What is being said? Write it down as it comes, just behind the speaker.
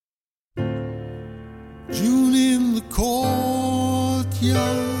June in the courtyard,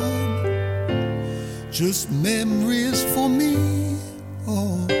 just memories for me.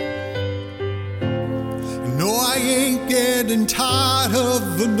 Oh, no, I ain't getting tired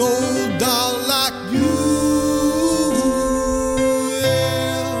of an old doll like you.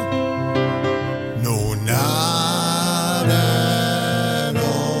 Yeah. No, not at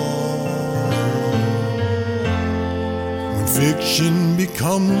all. When fiction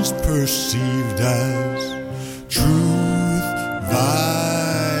becomes perceived as truth,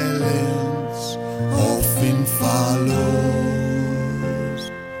 violence often follows.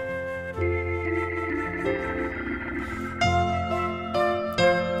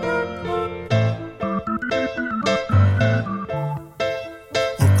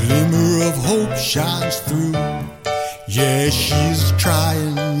 A glimmer of hope shines through. Yeah, she's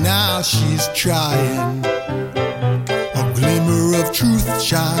trying, now she's trying. A glimmer of truth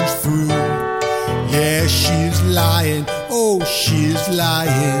shines through. Yeah, she's lying, oh, she's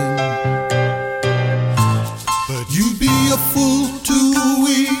lying. But you'd be a fool to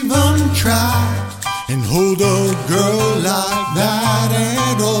even try and hold a girl like that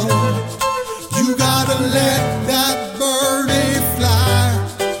at all. You gotta let that birdie fly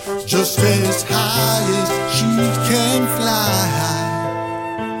just as high as she can fly.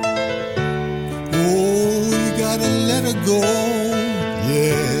 Oh, you gotta let her go.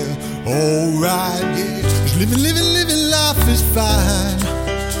 Yeah, alright, yeah. 'Cause living life is fine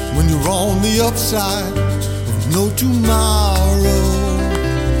when you're on the upside of no tomorrow.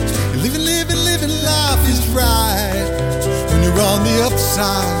 Living life is right when you're on the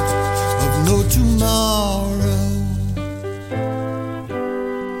upside of no tomorrow.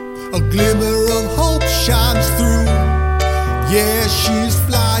 A glimmer of hope shines through. Yeah, she's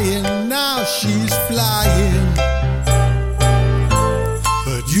flying, now she's flying.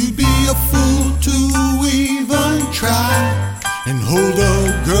 But you'd be a fool to even try and hold a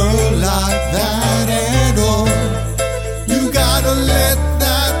girl like that at all. You gotta let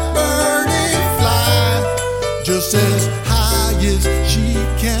that birdie fly just as high as she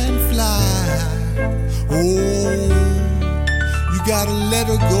can fly. Oh, you gotta let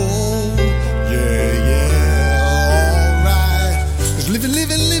her go. Yeah, alright. 'Cause living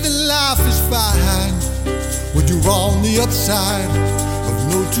life is fine when you're on the upside of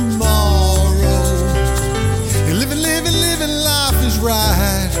no tomorrow. And living life is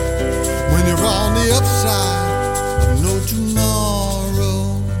right when you're on the upside of no tomorrow.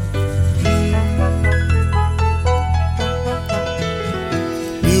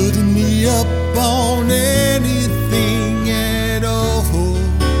 Building me up on anything at all,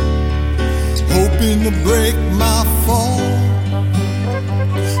 hoping to break my fall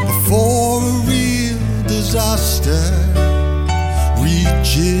before a real disaster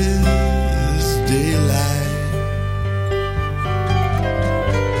reaches daylight.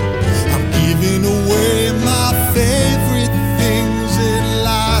 I'm giving away my favorite things in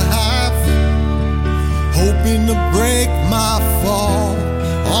life, hoping to break my fall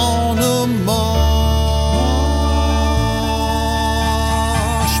on a marshmallow.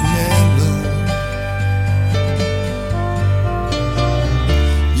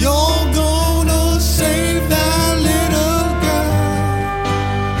 You're gonna save that little girl.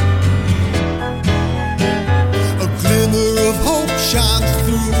 A glimmer of hope shines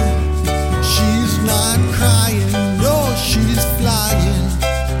through. She's not crying, no, she's flying.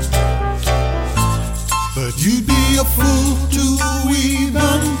 But you'd be a fool to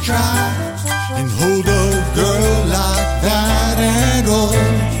even try and hold a girl like that at all.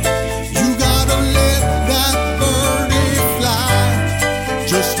 You gotta let that birdie fly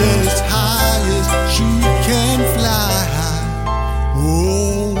just as high as she can fly.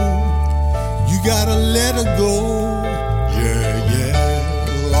 Oh, you gotta let her go. Yeah,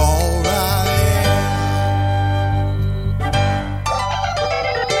 alright.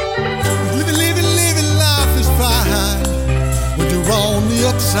 Living life is fine when you're on the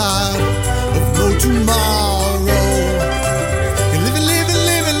upside of no tomorrow. And living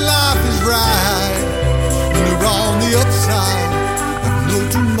life is right when you're on the upside